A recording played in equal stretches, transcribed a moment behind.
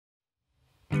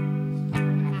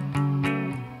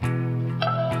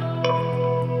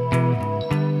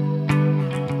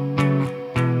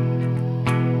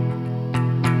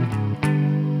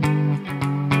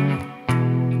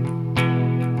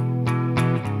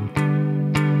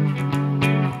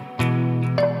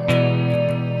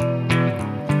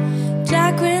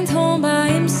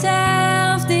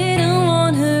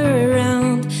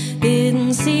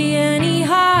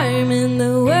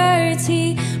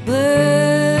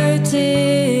lets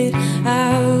it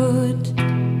out.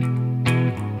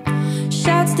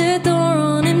 Shuts the door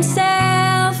on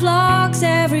himself, locks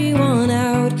everyone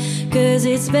out, 'cause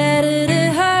it's better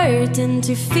to hurt than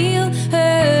to feel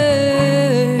hurt.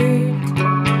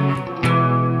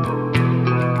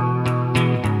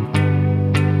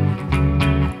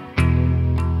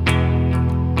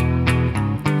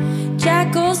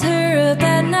 Jack calls her up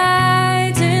at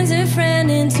night, turns a friend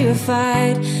into a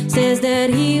fight, says that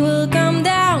he will come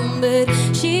down, but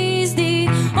she's the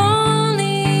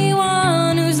only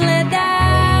one who's let down.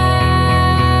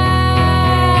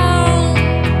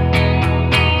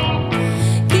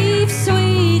 Keep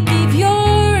sweet, keep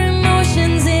your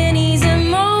emotions in, he's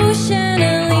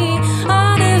emotionally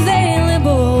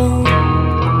unavailable.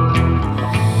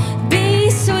 Be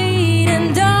sweet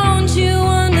and don't you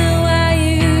wonder why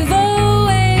you've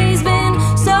always been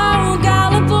so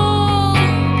gullible.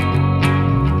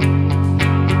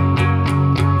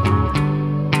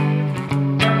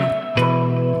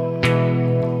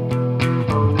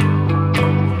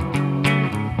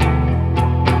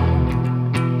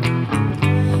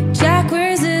 Jack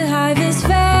wears a high-vis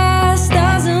vest,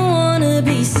 doesn't wanna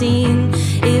be seen.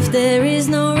 If there is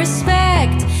no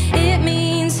respect, it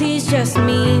means he's just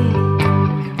mean.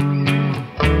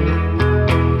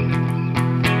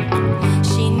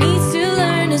 She needs to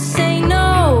learn to say no.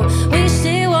 Wished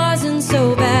it wasn't so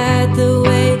bad the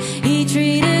way he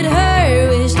treated her.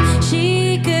 Wished she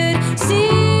could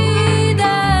see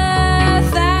the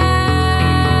facts.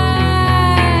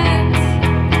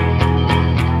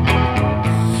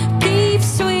 Keep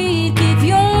sweet, keep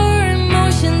your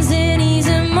emotions in, he's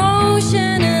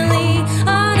emotionally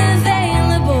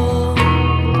unavailable.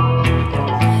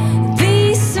 Be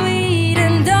sweet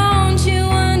and don't you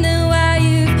wonder why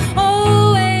you've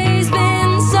always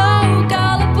been so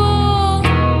gullible.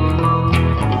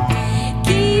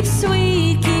 Keep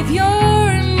sweet, keep your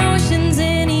emotions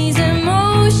in, he's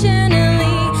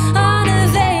emotionally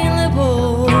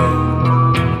unavailable.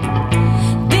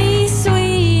 Be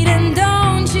sweet and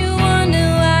don't you wonder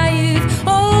why you've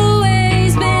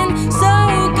always been so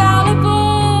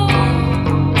gullible.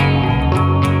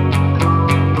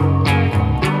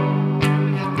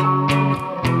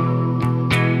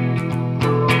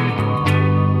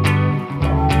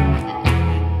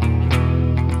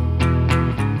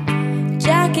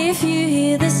 Jack, if you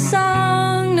hear the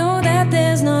song, know that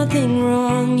there's nothing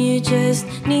wrong. You just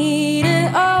need to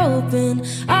open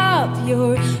up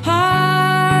your heart.